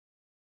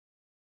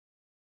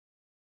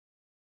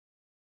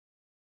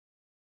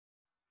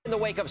In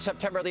the wake of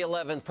September the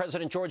 11th,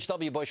 President George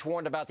W. Bush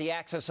warned about the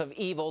axis of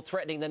evil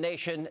threatening the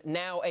nation.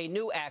 Now a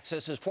new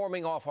axis is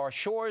forming off our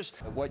shores.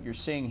 What you're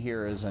seeing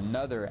here is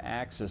another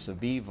axis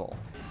of evil.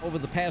 Over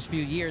the past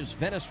few years,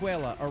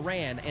 Venezuela,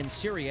 Iran, and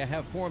Syria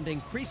have formed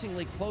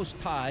increasingly close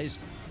ties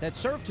that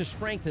serve to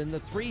strengthen the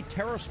three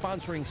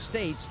terror-sponsoring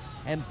states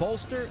and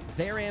bolster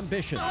their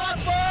ambitions.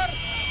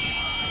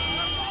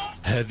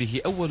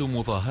 هذه أول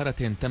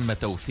مظاهرة تم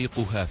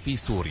توثيقها في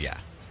سوريا.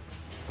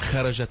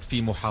 خرجت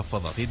في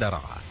محافظة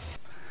درعا.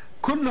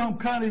 كلهم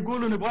كانوا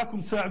يقولوا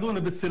نبغاكم تساعدونا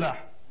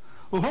بالسلاح،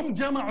 وهم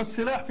جمعوا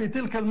السلاح في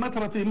تلك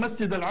المترة في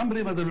مسجد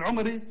العمري مدن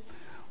العمري،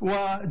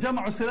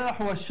 وجمعوا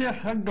سلاح والشيخ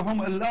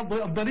حقهم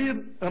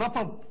الضرير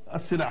رفض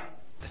السلاح.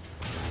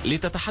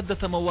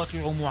 لتتحدث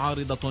مواقع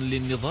معارضة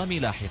للنظام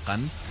لاحقا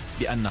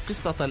بأن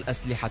قصة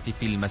الأسلحة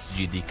في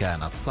المسجد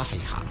كانت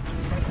صحيحة.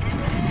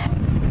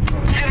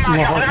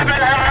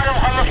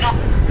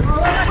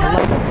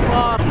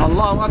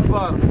 الله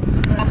أكبر.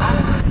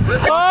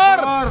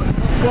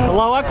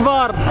 Allahu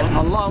Akbar!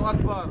 Allahu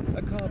Akbar!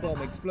 A car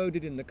bomb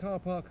exploded in the car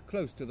park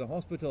close to the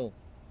hospital.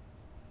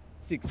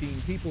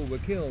 16 people were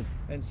killed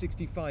and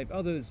 65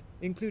 others,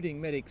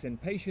 including medics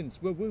and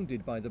patients, were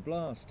wounded by the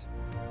blast.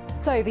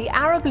 So the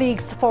Arab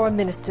League's foreign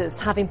ministers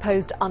have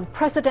imposed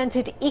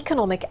unprecedented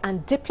economic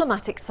and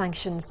diplomatic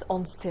sanctions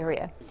on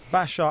Syria.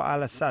 Bashar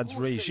al-Assad's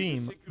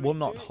regime will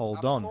not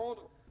hold on.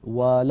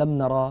 ولم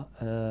نرى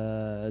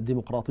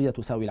ديمقراطية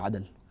تساوي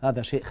العدل.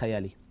 هذا شيء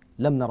خيالي.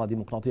 لم نرى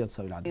ديمقراطية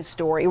تساوي العدل.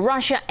 Story.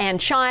 Russia and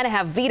China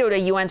have vetoed a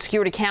UN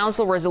Security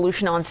Council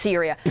resolution on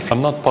Syria.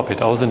 I'm not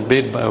puppet. I wasn't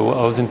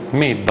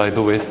made by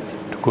the West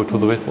to go to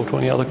the West or to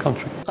any other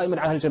country. قائمة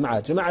على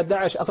الجماعات، جماعة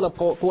داعش أغلب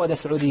قوادها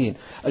سعوديين،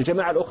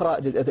 الجماعة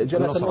الأخرى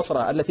جبهة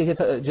النصرة التي هي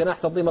جناح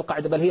تنظيم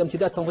القاعدة بل هي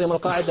امتداد تنظيم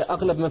القاعدة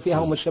أغلب من فيها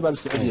هم الشباب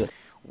السعوديين.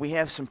 We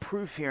have some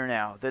proof here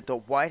now that the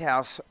White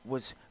House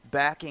was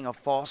backing a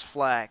false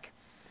flag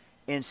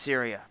in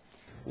Syria.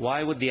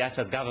 Why would the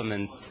Assad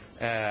government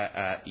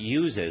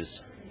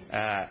uses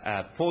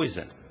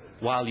poison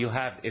while you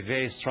have a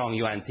very strong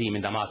UN team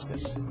in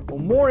Damascus?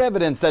 More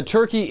evidence that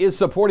Turkey is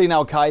supporting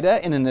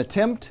al-Qaeda in an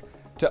attempt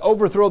to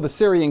overthrow the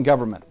Syrian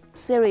government.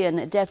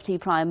 Syrian Deputy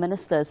Prime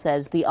Minister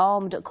says the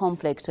armed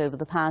conflict over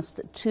the past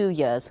 2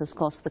 years has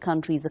cost the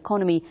country's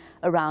economy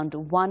around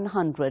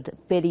 $100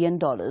 billion.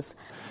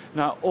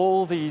 Now,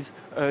 all these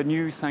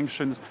new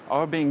sanctions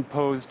are being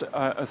imposed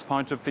as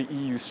part of the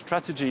EU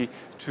strategy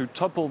to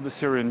topple the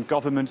Syrian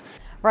government.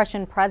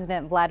 Russian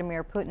President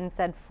Vladimir Putin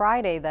said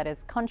Friday that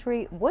his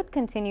country would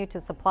continue to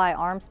supply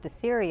arms to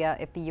Syria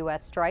if the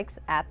U.S. strikes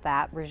at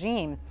that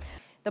regime.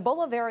 The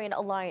Bolivarian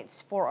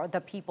Alliance for the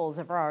Peoples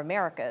of Our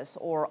Americas,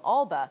 or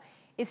ALBA,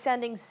 is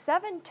sending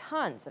 7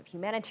 tons of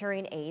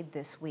humanitarian aid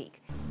this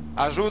week.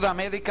 Ayuda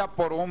médica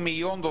por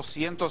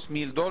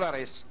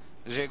 $1.200.000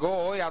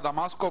 llegó hoy a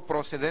Damasco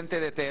procedente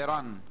de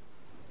Teherán,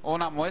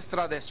 una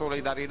muestra de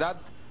solidaridad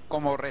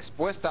como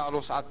respuesta a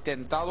los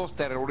atentados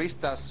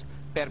terroristas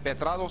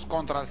perpetrados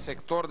contra el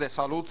sector de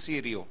salud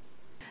sirio.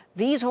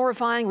 These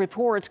horrifying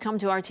reports come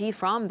to RT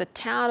from the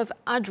town of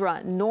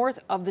Adra, north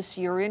of the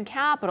Syrian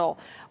capital,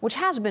 which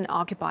has been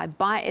occupied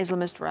by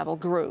Islamist rebel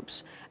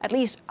groups. At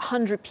least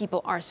 100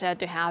 people are said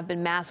to have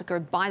been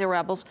massacred by the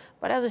rebels,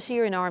 but as the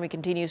Syrian army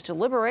continues to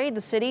liberate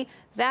the city,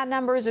 that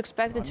number is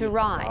expected to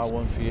rise.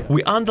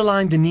 We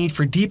underline the need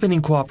for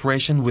deepening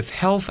cooperation with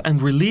health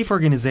and relief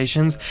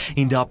organizations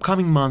in the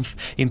upcoming month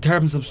in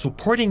terms of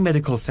supporting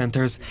medical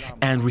centers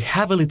and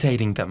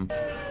rehabilitating them.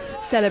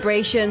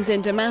 Celebrations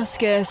in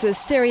Damascus as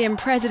Syrian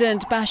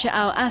President Bashar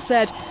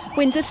al-Assad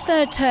wins a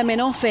third term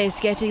in office,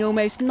 getting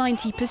almost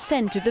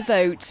 90% of the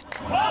vote.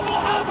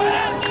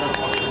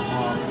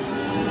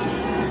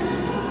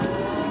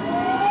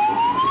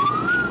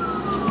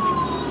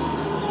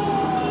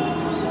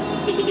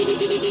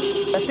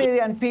 The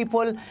Syrian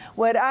people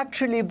were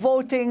actually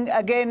voting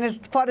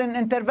against foreign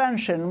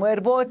intervention. We're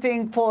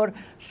voting for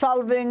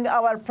solving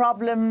our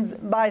problems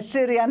by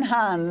Syrian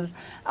hands.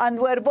 And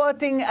we're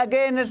voting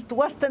against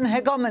Western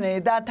hegemony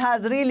that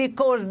has really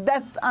caused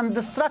death and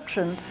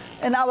destruction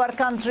in our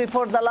country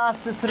for the last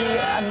 3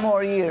 and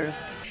more years.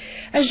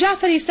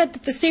 Al-Jafari said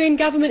that the Syrian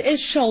government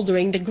is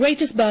shouldering the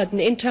greatest burden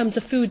in terms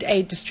of food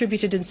aid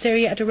distributed in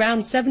Syria at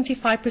around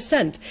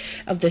 75%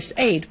 of this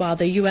aid, while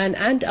the UN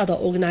and other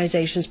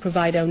organizations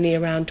provide only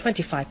around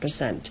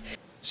 25%.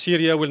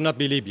 Syria will not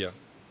be Libya.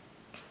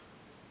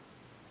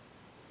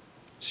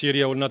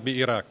 Syria will not be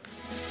Iraq.